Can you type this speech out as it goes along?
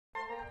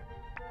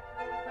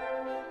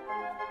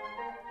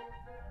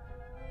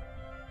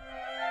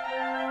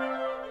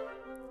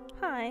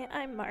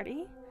I'm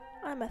Marty.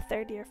 I'm a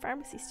third-year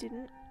pharmacy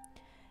student.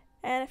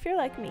 And if you're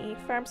like me,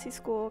 pharmacy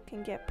school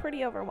can get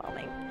pretty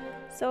overwhelming.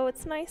 So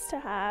it's nice to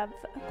have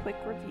a quick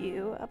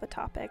review of a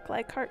topic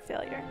like heart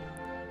failure.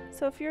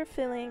 So if you're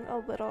feeling a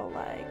little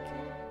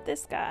like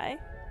this guy,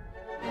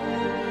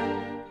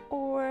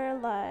 or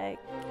like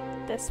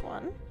this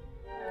one,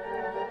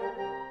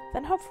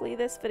 then hopefully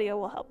this video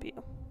will help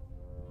you.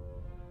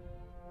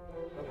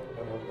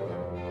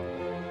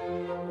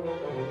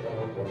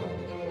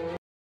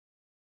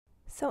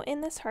 So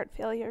in this heart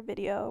failure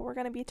video, we're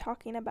going to be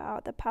talking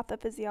about the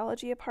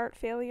pathophysiology of heart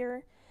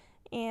failure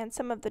and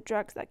some of the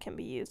drugs that can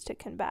be used to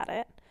combat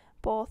it,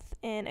 both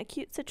in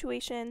acute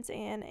situations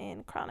and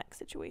in chronic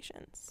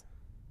situations.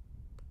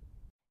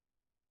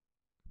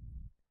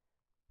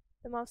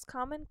 The most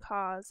common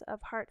cause of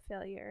heart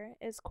failure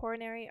is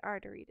coronary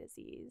artery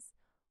disease,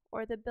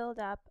 or the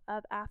buildup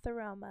of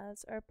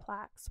atheromas or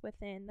plaques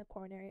within the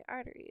coronary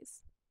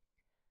arteries.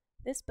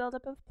 This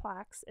buildup of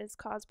plaques is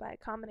caused by a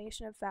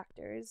combination of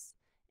factors,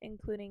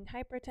 including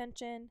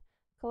hypertension,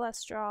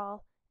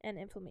 cholesterol, and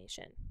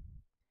inflammation.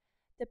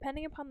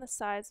 Depending upon the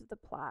size of the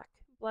plaque,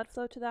 blood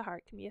flow to the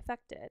heart can be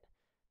affected,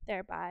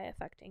 thereby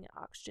affecting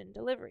oxygen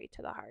delivery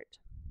to the heart.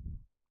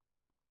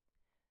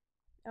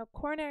 Now,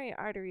 coronary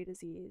artery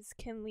disease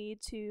can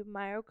lead to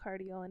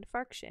myocardial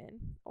infarction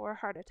or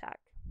heart attack.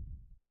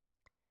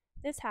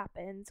 This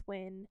happens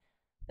when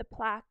the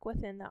plaque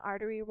within the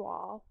artery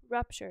wall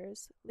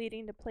ruptures,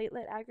 leading to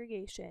platelet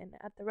aggregation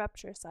at the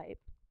rupture site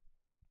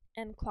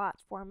and clot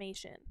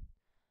formation.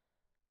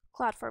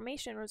 Clot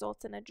formation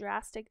results in a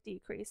drastic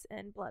decrease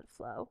in blood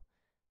flow,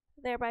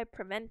 thereby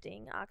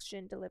preventing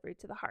oxygen delivery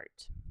to the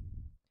heart.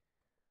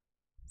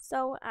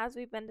 So, as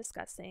we've been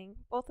discussing,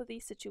 both of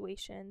these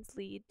situations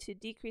lead to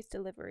decreased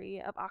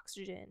delivery of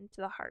oxygen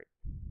to the heart.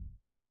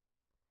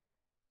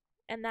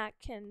 And that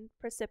can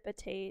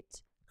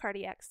precipitate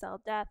cardiac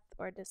cell death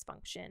or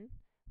dysfunction,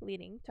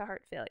 leading to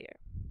heart failure.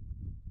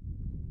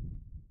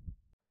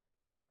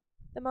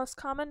 The most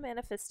common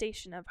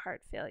manifestation of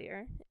heart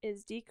failure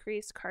is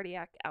decreased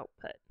cardiac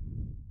output.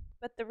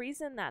 But the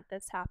reason that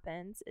this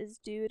happens is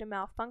due to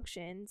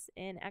malfunctions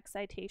in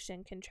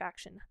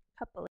excitation-contraction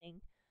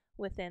coupling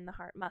within the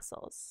heart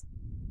muscles.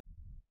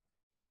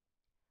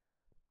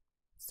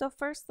 So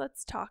first,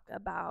 let's talk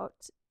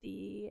about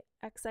the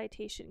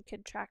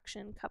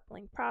excitation-contraction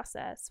coupling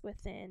process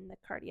within the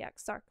cardiac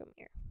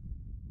sarcomere.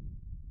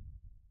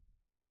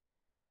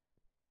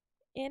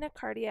 In a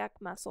cardiac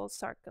muscle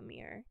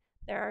sarcomere,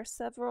 there are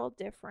several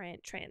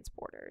different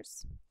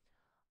transporters.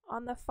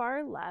 On the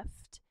far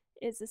left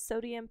is the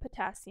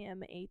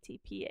sodium-potassium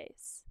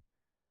ATPase.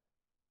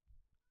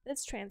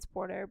 This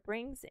transporter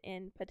brings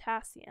in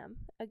potassium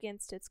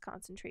against its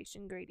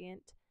concentration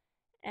gradient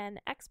and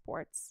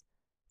exports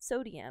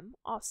sodium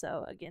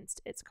also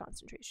against its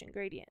concentration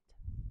gradient.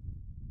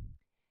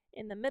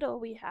 In the middle,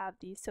 we have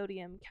the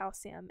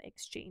sodium-calcium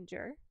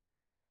exchanger,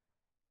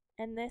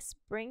 and this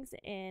brings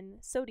in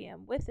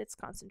sodium with its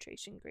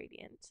concentration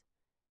gradient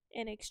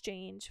in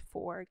exchange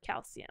for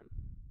calcium.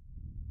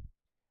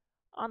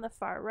 On the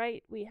far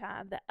right, we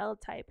have the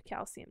L-type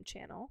calcium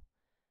channel,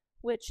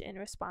 which in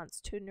response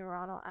to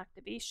neuronal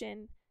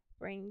activation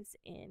brings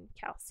in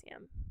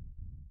calcium.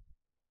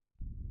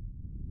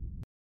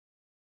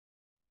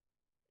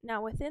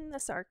 Now within the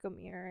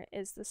sarcomere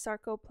is the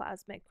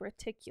sarcoplasmic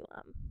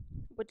reticulum,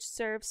 which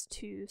serves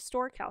to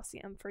store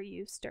calcium for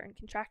use during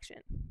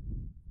contraction.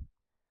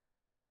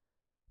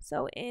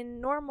 So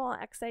in normal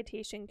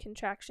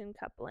excitation-contraction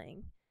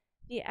coupling,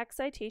 the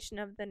excitation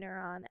of the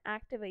neuron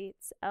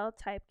activates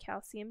L-type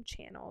calcium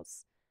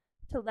channels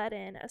to let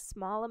in a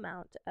small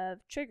amount of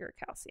trigger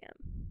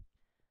calcium.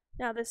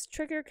 Now this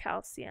trigger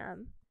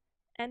calcium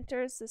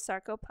enters the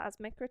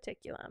sarcoplasmic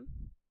reticulum,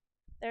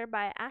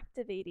 thereby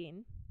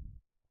activating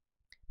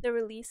the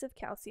release of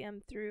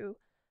calcium through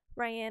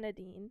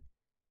ryanodine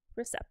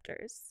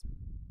receptors.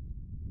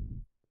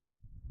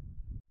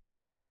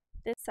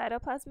 This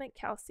cytoplasmic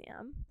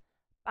calcium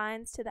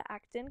binds to the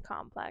actin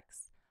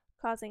complex,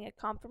 causing a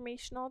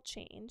conformational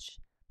change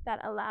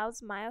that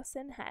allows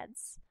myosin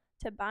heads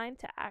to bind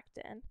to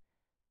actin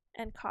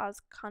and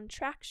cause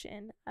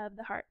contraction of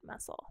the heart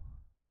muscle.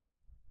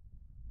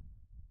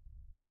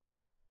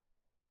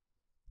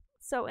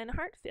 So in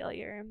heart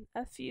failure,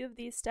 a few of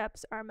these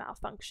steps are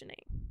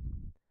malfunctioning.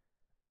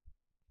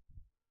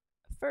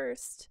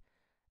 First,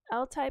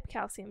 L-type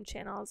calcium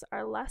channels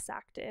are less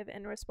active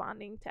in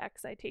responding to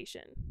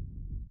excitation.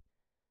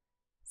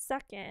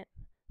 Second,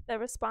 the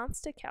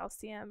response to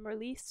calcium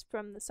released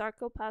from the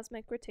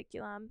sarcoplasmic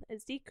reticulum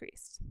is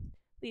decreased,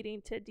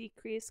 leading to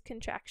decreased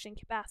contraction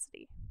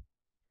capacity.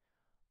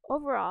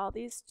 Overall,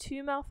 these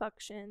two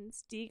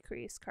malfunctions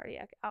decrease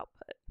cardiac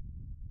output.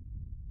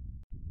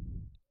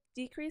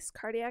 Decreased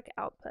cardiac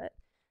output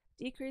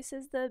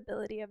decreases the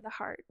ability of the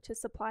heart to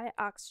supply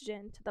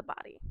oxygen to the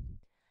body.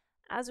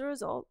 As a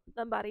result,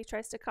 the body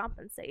tries to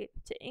compensate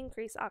to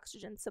increase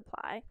oxygen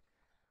supply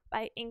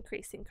by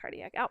increasing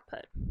cardiac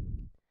output.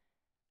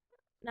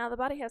 Now, the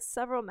body has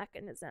several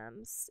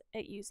mechanisms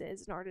it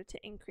uses in order to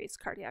increase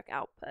cardiac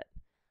output,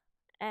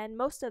 and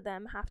most of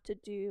them have to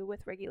do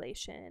with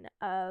regulation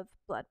of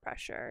blood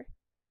pressure.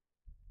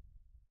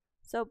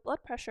 So blood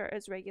pressure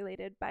is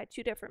regulated by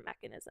two different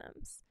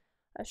mechanisms: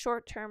 a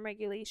short-term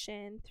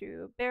regulation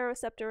through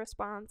baroreceptor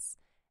response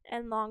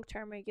and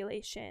long-term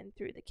regulation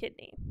through the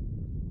kidney.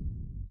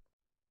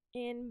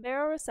 In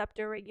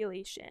baroreceptor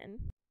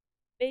regulation,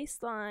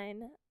 baseline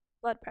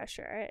blood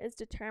pressure is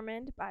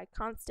determined by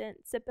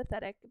constant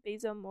sympathetic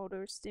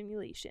vasomotor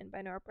stimulation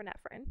by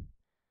norepinephrine,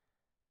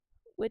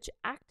 which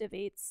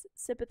activates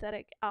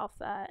sympathetic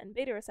alpha and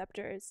beta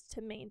receptors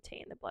to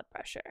maintain the blood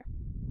pressure.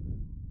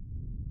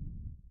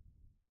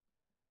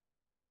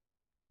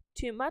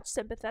 Too much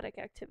sympathetic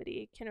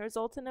activity can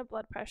result in a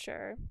blood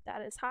pressure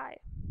that is high.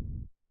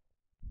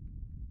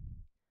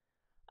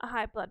 A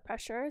high blood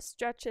pressure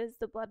stretches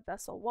the blood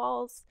vessel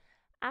walls,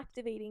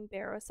 activating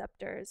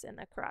baroreceptors in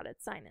the carotid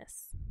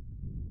sinus.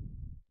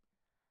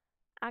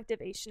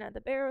 Activation of the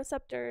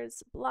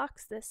baroreceptors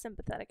blocks this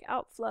sympathetic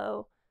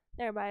outflow,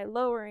 thereby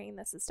lowering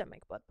the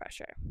systemic blood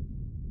pressure.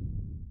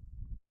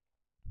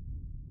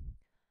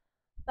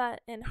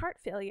 But in heart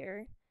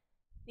failure,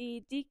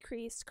 the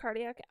decreased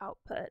cardiac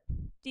output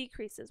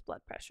decreases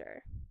blood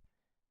pressure,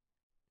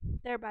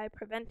 thereby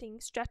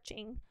preventing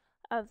stretching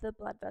of the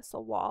blood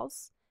vessel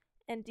walls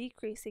and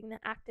decreasing the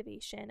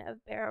activation of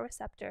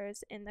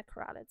baroreceptors in the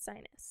carotid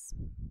sinus.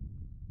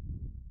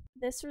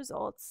 This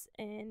results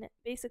in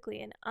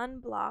basically an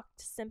unblocked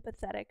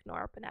sympathetic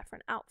norepinephrine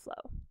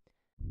outflow.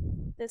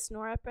 This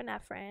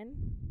norepinephrine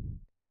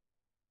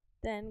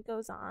then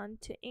goes on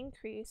to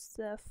increase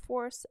the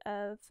force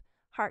of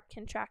heart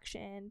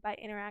contraction by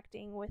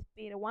interacting with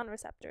beta 1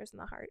 receptors in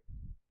the heart,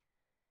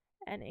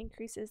 and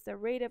increases the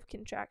rate of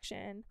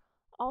contraction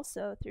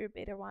also through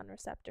beta 1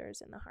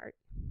 receptors in the heart.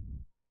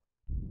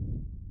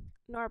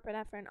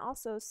 Norepinephrine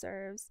also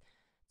serves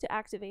to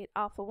activate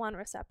alpha 1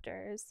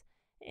 receptors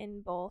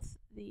in both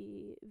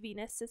the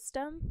venous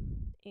system,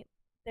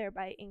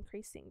 thereby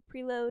increasing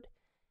preload,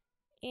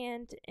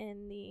 and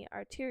in the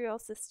arterial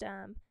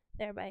system,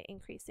 thereby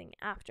increasing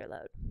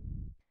afterload.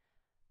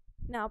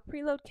 Now,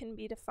 preload can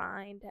be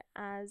defined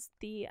as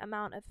the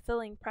amount of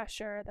filling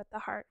pressure that the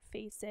heart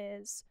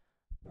faces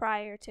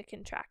prior to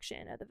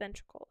contraction of the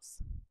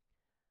ventricles,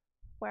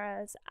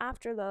 whereas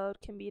afterload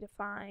can be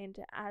defined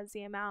as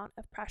the amount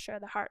of pressure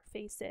the heart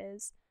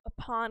faces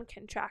upon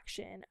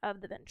contraction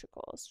of the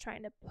ventricles,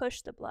 trying to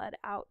push the blood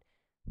out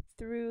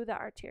through the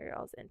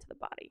arterioles into the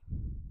body.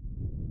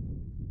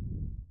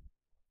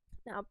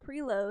 Now,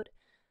 preload,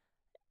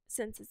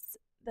 since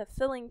the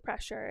filling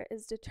pressure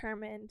is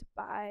determined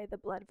by the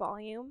blood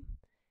volume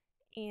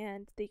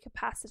and the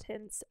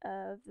capacitance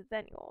of the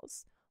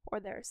venules, or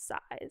their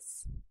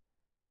size,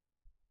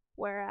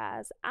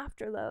 whereas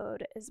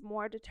afterload is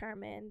more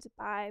determined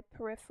by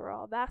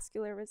peripheral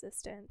vascular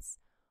resistance,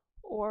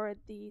 or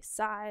the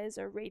size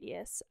or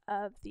radius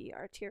of the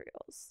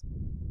arterioles.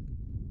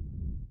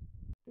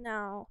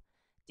 Now,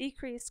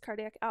 decreased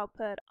cardiac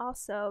output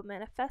also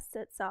manifests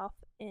itself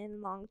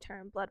in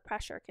long-term blood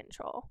pressure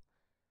control.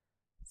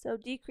 So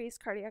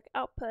decreased cardiac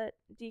output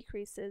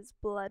decreases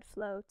blood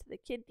flow to the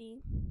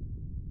kidney.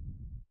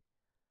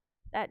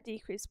 That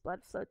decreased blood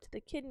flow to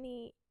the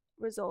kidney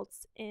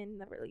results in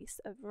the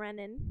release of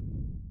renin,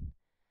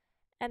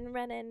 and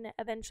renin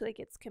eventually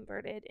gets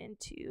converted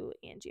into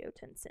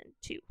angiotensin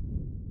II.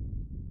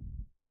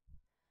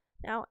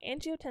 Now,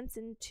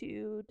 angiotensin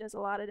II does a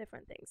lot of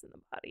different things in the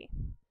body.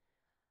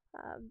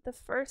 The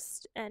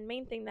first and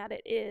main thing that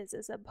it is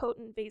a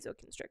potent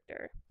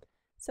vasoconstrictor.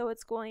 So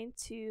it's going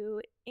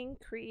to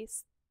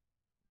increase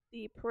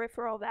the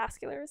peripheral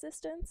vascular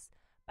resistance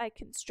by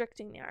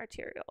constricting the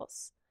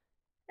arterioles.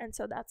 And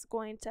so that's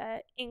going to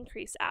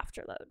increase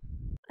afterload.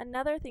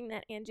 Another thing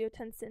that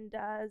angiotensin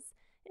does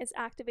is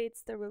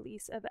activates the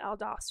release of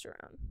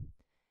aldosterone.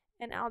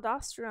 And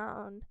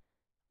aldosterone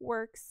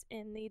works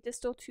in the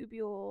distal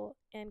tubule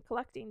and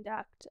collecting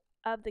duct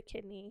of the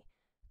kidney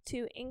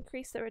to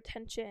increase the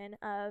retention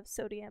of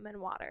sodium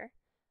and water,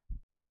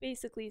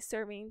 basically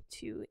serving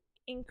to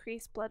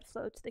increase blood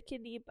flow to the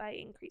kidney by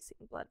increasing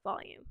blood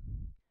volume.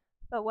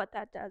 But what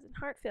that does in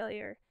heart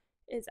failure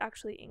is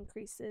actually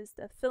increases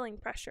the filling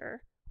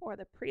pressure, or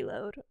the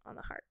preload, on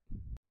the heart.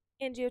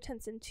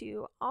 Angiotensin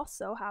II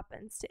also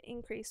happens to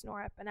increase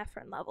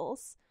norepinephrine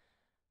levels,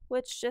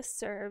 which just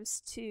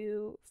serves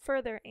to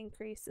further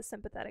increase the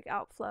sympathetic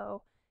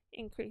outflow,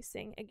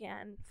 increasing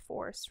again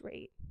force,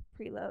 rate,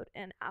 preload,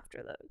 and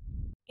afterload.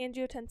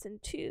 Angiotensin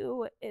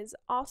II is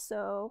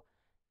also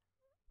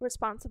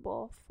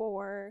responsible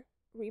for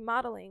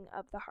remodeling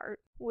of the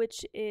heart,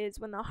 which is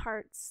when the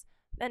heart's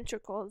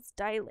ventricles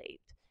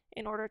dilate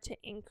in order to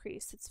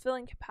increase its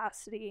filling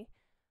capacity,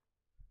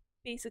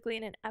 basically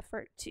in an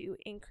effort to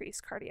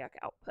increase cardiac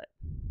output.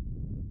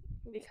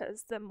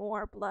 Because the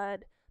more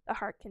blood the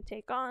heart can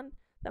take on,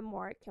 the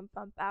more it can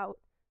pump out,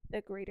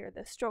 the greater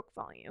the stroke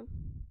volume.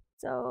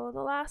 So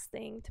the last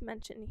thing to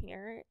mention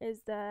here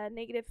is the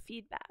negative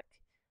feedback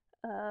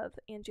of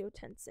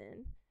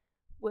angiotensin,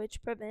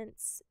 which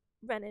prevents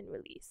renin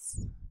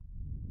release.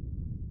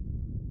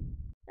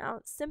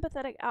 Now,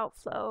 sympathetic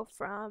outflow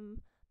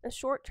from The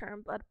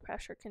short-term blood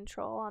pressure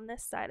control on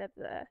this side of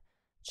the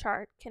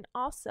chart can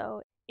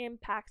also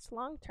impact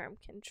long-term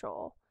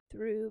control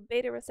through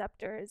beta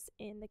receptors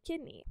in the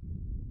kidney.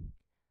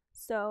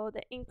 So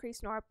the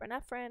increased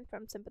norepinephrine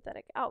from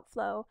sympathetic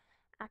outflow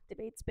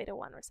activates beta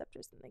 1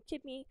 receptors in the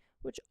kidney,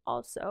 which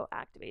also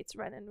activates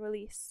renin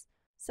release.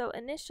 So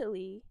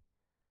initially,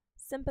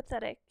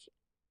 sympathetic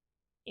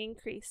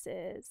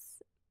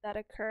increases that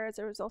occur as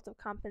a result of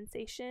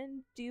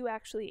compensation do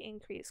actually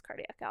increase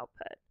cardiac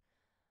output.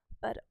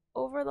 But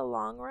over the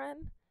long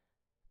run,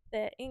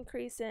 the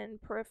increase in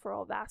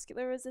peripheral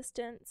vascular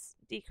resistance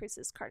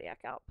decreases cardiac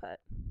output.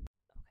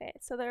 Okay,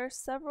 so there are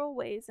several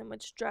ways in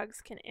which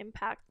drugs can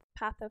impact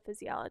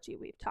pathophysiology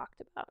we've talked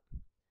about.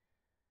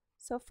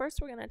 So first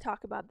we're going to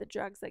talk about the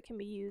drugs that can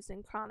be used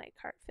in chronic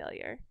heart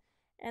failure,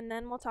 and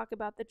then we'll talk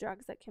about the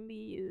drugs that can be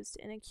used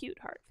in acute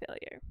heart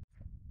failure.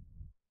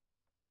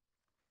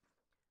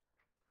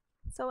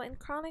 So in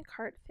chronic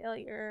heart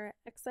failure,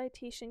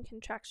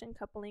 excitation-contraction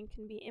coupling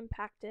can be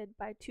impacted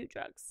by two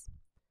drugs.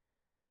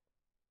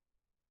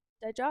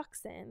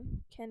 Digoxin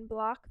can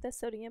block the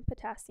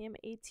sodium-potassium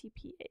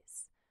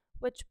ATPase,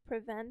 which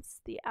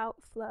prevents the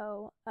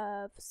outflow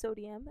of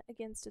sodium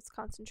against its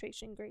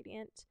concentration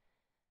gradient,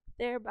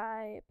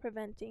 thereby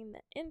preventing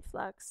the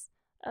influx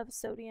of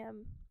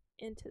sodium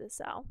into the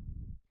cell.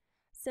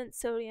 Since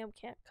sodium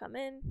can't come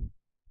in,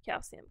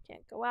 calcium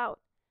can't go out,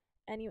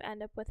 and you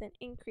end up with an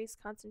increased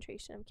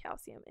concentration of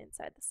calcium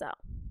inside the cell.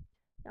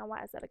 Now,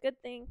 why is that a good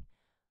thing?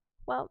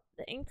 Well,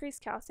 the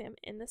increased calcium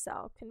in the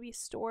cell can be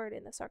stored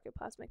in the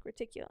sarcoplasmic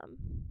reticulum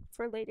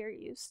for later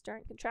use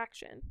during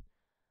contraction,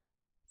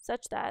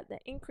 such that the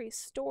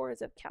increased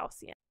stores of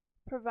calcium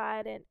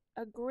provide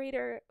a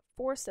greater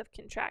force of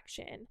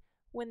contraction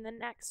when the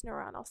next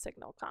neuronal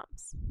signal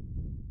comes.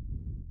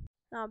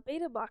 Now,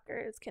 beta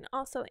blockers can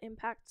also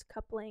impact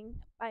coupling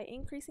by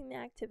increasing the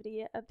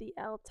activity of the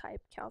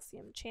L-type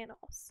calcium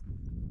channels.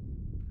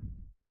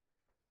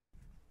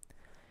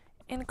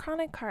 In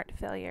chronic heart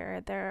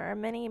failure, there are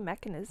many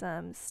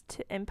mechanisms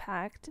to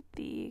impact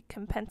the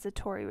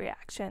compensatory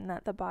reaction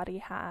that the body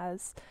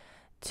has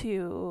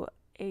to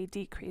a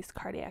decreased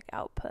cardiac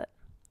output.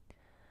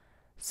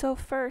 So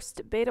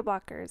first, beta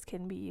blockers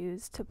can be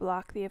used to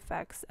block the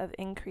effects of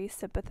increased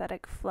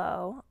sympathetic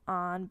flow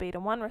on beta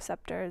 1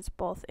 receptors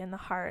both in the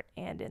heart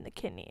and in the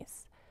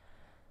kidneys.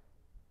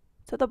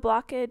 So the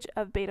blockage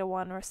of beta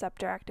 1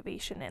 receptor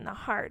activation in the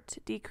heart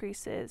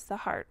decreases the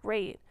heart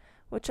rate,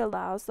 which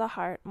allows the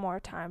heart more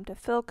time to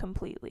fill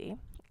completely,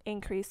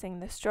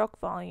 increasing the stroke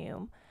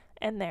volume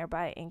and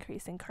thereby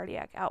increasing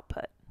cardiac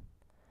output.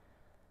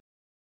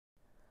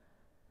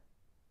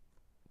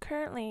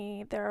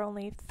 Currently, there are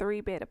only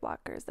 3 beta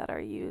blockers that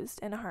are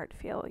used in heart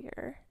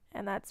failure,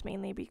 and that's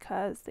mainly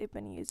because they've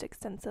been used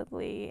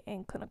extensively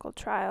in clinical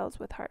trials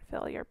with heart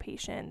failure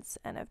patients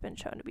and have been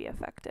shown to be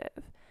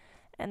effective.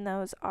 And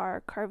those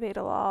are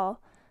carvedilol,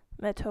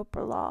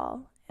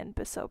 metoprolol, and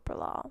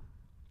bisoprolol.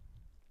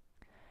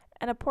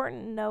 An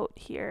important note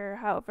here,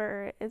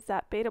 however, is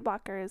that beta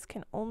blockers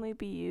can only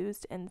be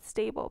used in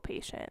stable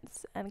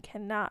patients and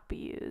cannot be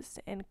used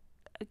in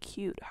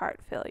acute heart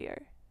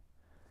failure.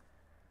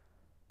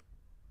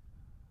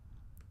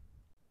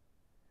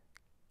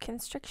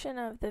 Constriction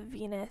of the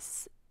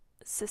venous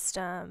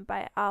system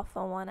by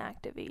alpha-1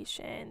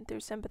 activation through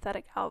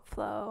sympathetic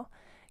outflow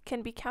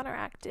can be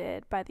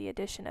counteracted by the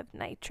addition of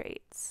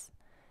nitrates.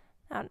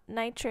 Now,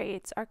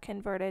 nitrates are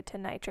converted to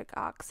nitric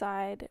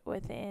oxide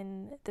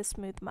within the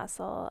smooth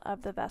muscle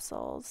of the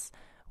vessels,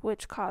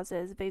 which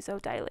causes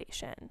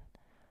vasodilation,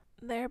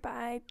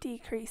 thereby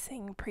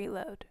decreasing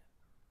preload.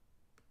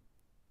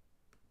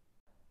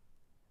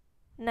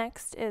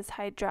 Next is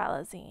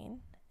hydralazine,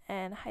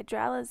 and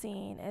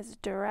hydralazine is a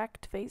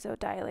direct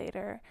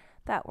vasodilator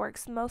that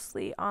works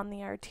mostly on the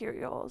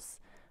arterioles,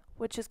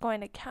 which is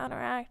going to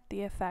counteract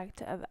the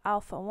effect of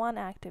alpha-1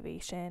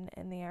 activation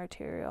in the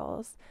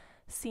arterioles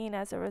seen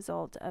as a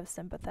result of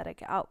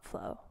sympathetic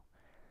outflow.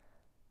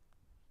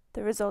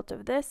 The result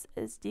of this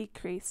is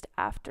decreased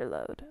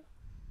afterload.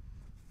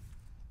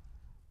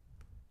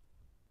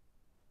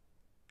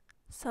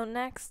 So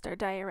next are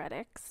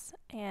diuretics,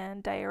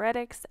 and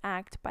diuretics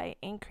act by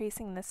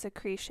increasing the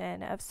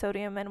secretion of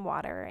sodium and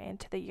water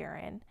into the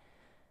urine,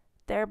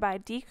 thereby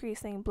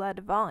decreasing blood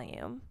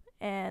volume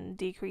and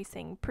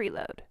decreasing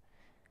preload.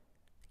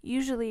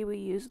 Usually we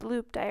use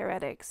loop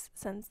diuretics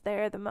since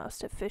they're the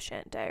most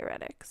efficient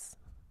diuretics.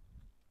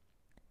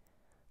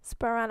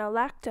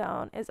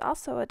 Spironolactone is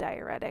also a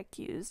diuretic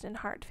used in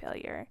heart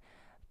failure,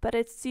 but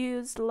it's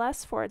used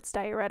less for its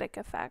diuretic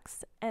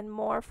effects and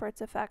more for its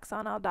effects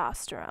on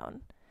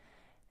aldosterone.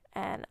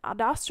 And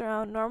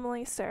aldosterone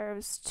normally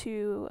serves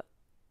to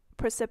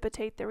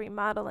precipitate the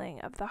remodeling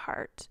of the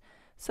heart,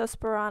 so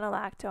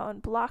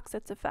spironolactone blocks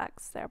its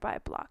effects, thereby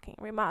blocking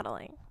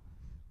remodeling.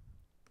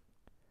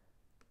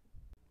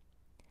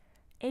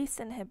 ACE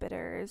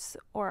inhibitors,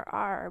 or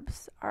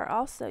ARBs, are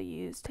also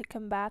used to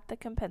combat the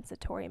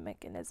compensatory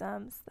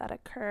mechanisms that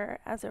occur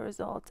as a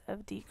result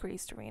of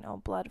decreased renal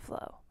blood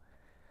flow.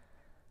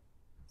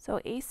 So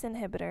ACE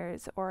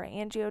inhibitors, or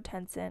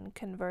angiotensin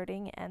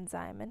converting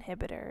enzyme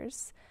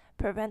inhibitors,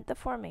 prevent the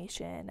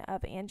formation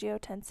of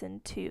angiotensin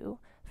II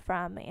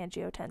from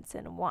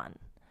angiotensin I.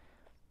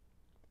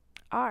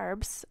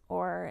 ARBs,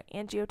 or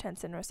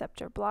angiotensin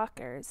receptor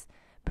blockers,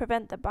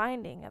 prevent the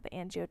binding of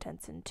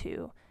angiotensin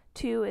II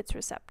to its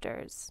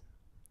receptors.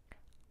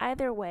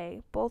 Either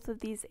way, both of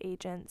these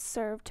agents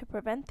serve to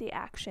prevent the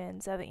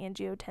actions of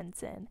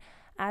angiotensin,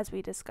 as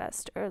we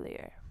discussed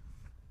earlier.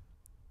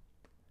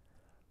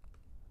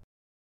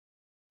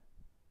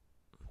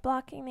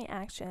 Blocking the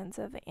actions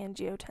of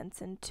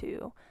angiotensin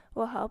II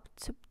will help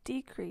to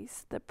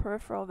decrease the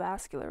peripheral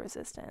vascular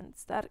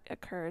resistance that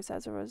occurs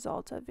as a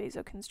result of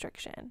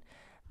vasoconstriction,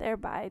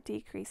 thereby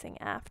decreasing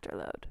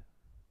afterload.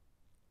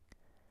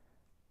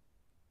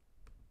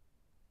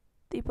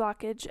 The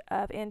blockage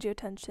of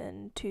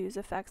angiotensin II's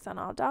effects on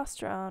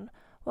aldosterone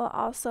will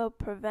also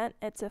prevent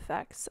its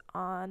effects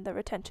on the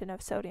retention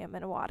of sodium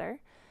in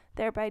water,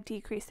 thereby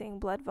decreasing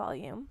blood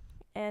volume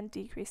and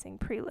decreasing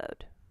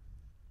preload.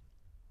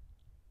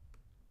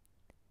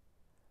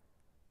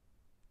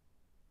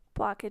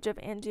 Blockage of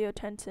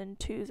angiotensin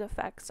II's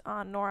effects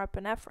on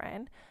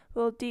norepinephrine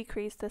will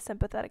decrease the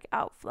sympathetic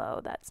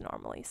outflow that's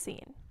normally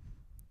seen.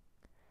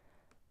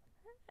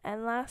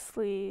 And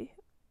lastly,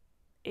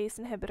 ACE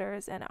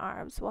inhibitors and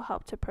ARBs will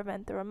help to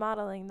prevent the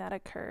remodeling that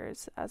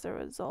occurs as a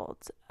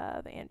result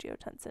of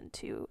angiotensin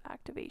II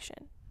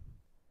activation.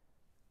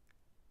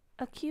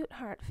 Acute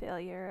heart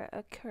failure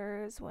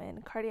occurs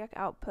when cardiac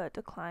output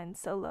declines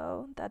so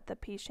low that the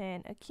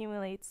patient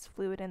accumulates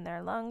fluid in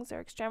their lungs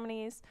or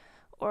extremities,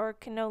 or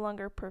can no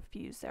longer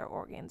perfuse their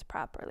organs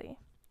properly.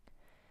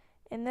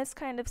 In this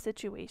kind of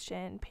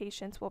situation,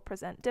 patients will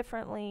present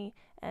differently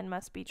and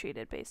must be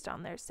treated based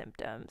on their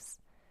symptoms.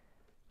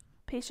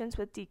 Patients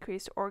with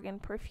decreased organ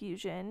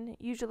perfusion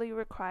usually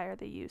require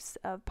the use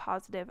of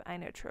positive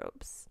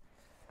inotropes.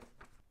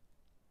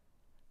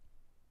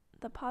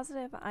 The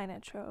positive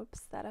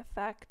inotropes that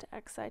affect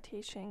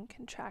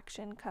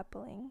excitation-contraction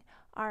coupling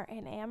are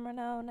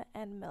enamrenone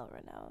and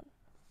milrinone.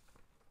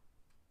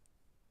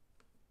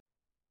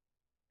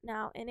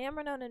 Now,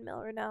 enamrenone and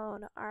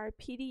milrinone are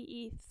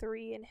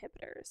PDE3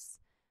 inhibitors,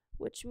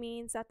 which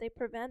means that they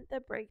prevent the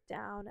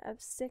breakdown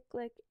of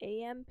cyclic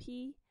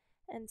AMP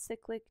and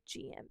cyclic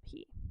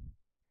GMP.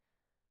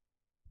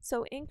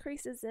 So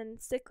increases in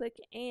cyclic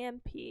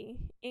AMP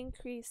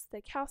increase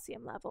the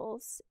calcium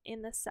levels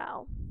in the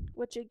cell,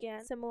 which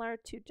again, similar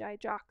to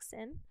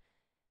digoxin,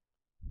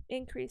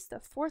 increase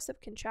the force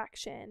of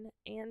contraction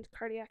and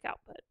cardiac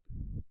output.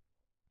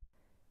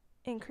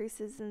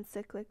 Increases in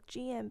cyclic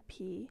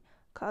GMP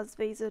cause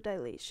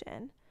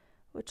vasodilation,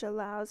 which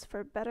allows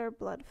for better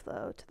blood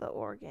flow to the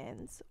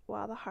organs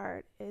while the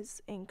heart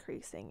is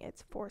increasing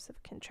its force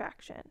of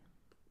contraction.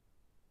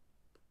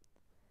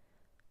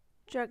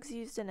 Drugs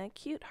used in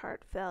acute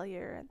heart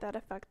failure that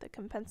affect the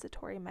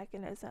compensatory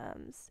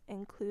mechanisms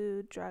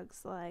include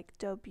drugs like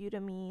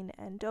dobutamine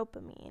and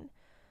dopamine.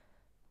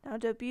 Now,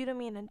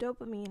 dobutamine and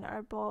dopamine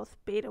are both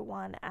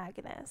beta-1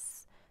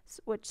 agonists,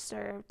 which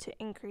serve to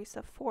increase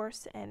the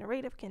force and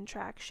rate of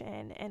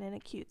contraction in an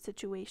acute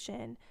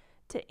situation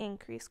to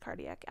increase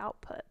cardiac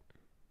output.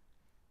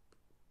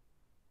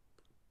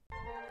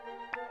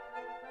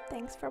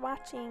 Thanks for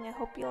watching. I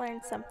hope you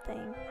learned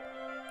something.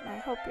 And I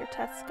hope your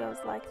test goes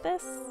like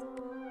this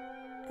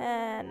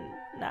and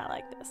not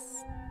like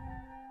this.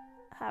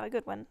 Have a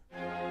good one.